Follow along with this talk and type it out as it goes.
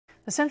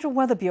The Central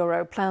Weather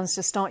Bureau plans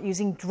to start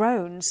using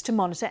drones to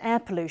monitor air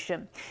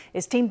pollution.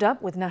 It's teamed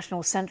up with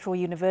National Central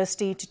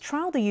University to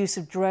trial the use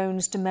of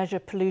drones to measure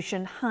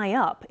pollution high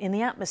up in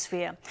the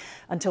atmosphere.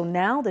 Until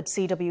now, the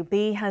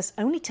CWB has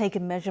only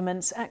taken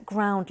measurements at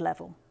ground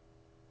level.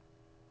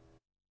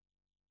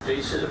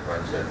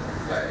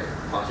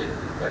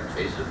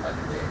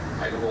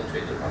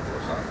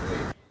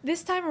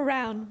 This time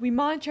around, we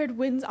monitored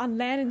winds on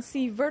land and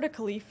sea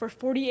vertically for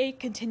 48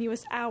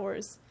 continuous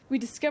hours. We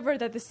discovered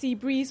that the sea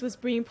breeze was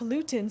bringing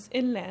pollutants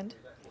inland.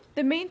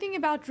 The main thing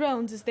about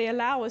drones is they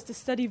allow us to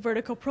study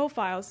vertical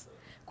profiles,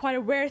 quite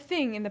a rare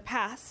thing in the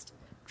past.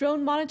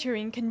 Drone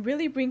monitoring can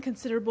really bring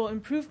considerable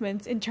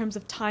improvements in terms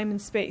of time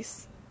and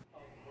space.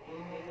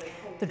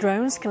 The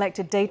drones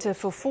collected data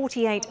for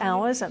 48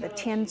 hours at the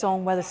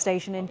Tianzhong Weather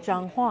Station in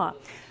Changhua.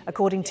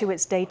 According to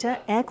its data,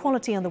 air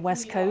quality on the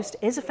west coast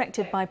is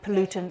affected by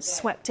pollutants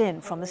swept in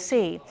from the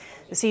sea.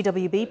 The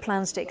CWB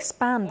plans to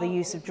expand the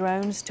use of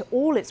drones to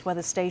all its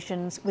weather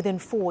stations within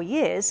 4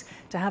 years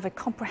to have a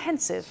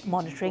comprehensive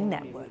monitoring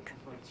network.